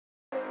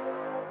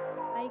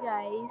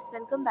guys,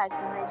 welcome back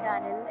to my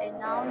channel and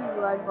now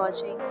you are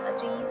watching a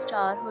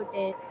 3-star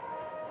hotel.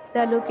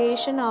 The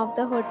location of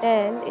the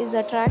hotel is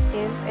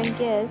attractive and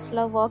guests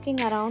love walking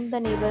around the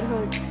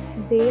neighborhood.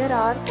 There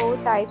are 4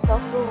 types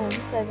of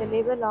rooms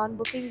available on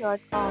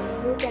booking.com.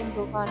 You can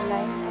book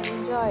online and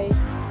enjoy it.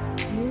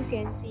 You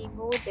can see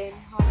more than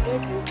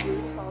 100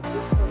 reviews of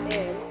this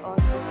hotel on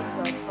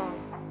booking.com.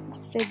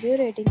 Its review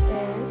rating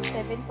is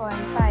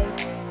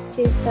 7.5,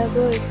 which is the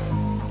good.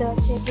 The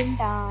check-in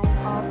time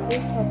of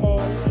this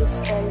hotel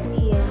is 12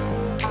 p.m.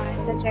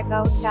 and the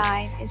checkout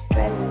time is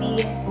 12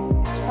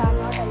 p.m. Pets are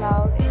not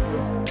allowed in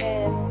this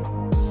hotel.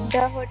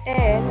 The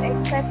hotel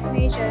accepts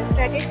major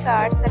credit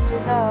cards and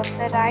reserves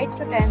the right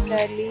to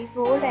temporarily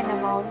hold an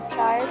amount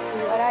prior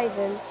to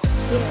arrival.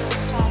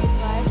 Guests are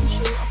required to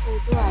show a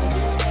photo ID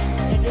and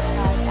credit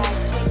card at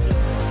check-in.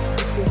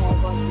 If you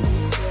have already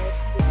stayed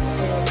in this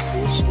hotel,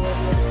 please share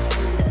your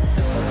experience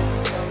with the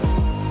hotels.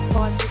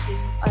 For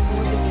booking or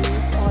more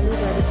details, follow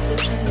the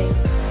description link.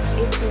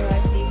 If you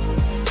are facing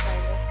any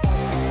kind of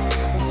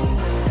problem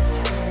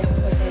in this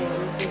hotel,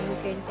 then you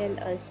can tell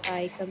us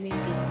by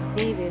commenting.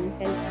 We will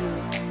help you.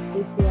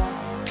 If you are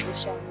new to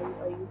this channel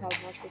or you have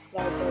not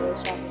subscribed to our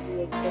channel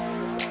yet, then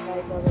please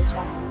subscribe to our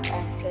channel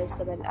and press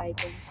the bell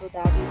icon so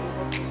that you do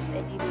not miss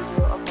any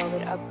video of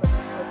our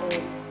upcoming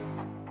hotel.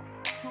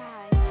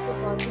 Thanks for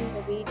watching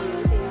the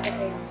video till the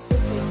end. So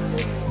friends,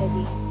 will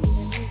meet again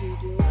in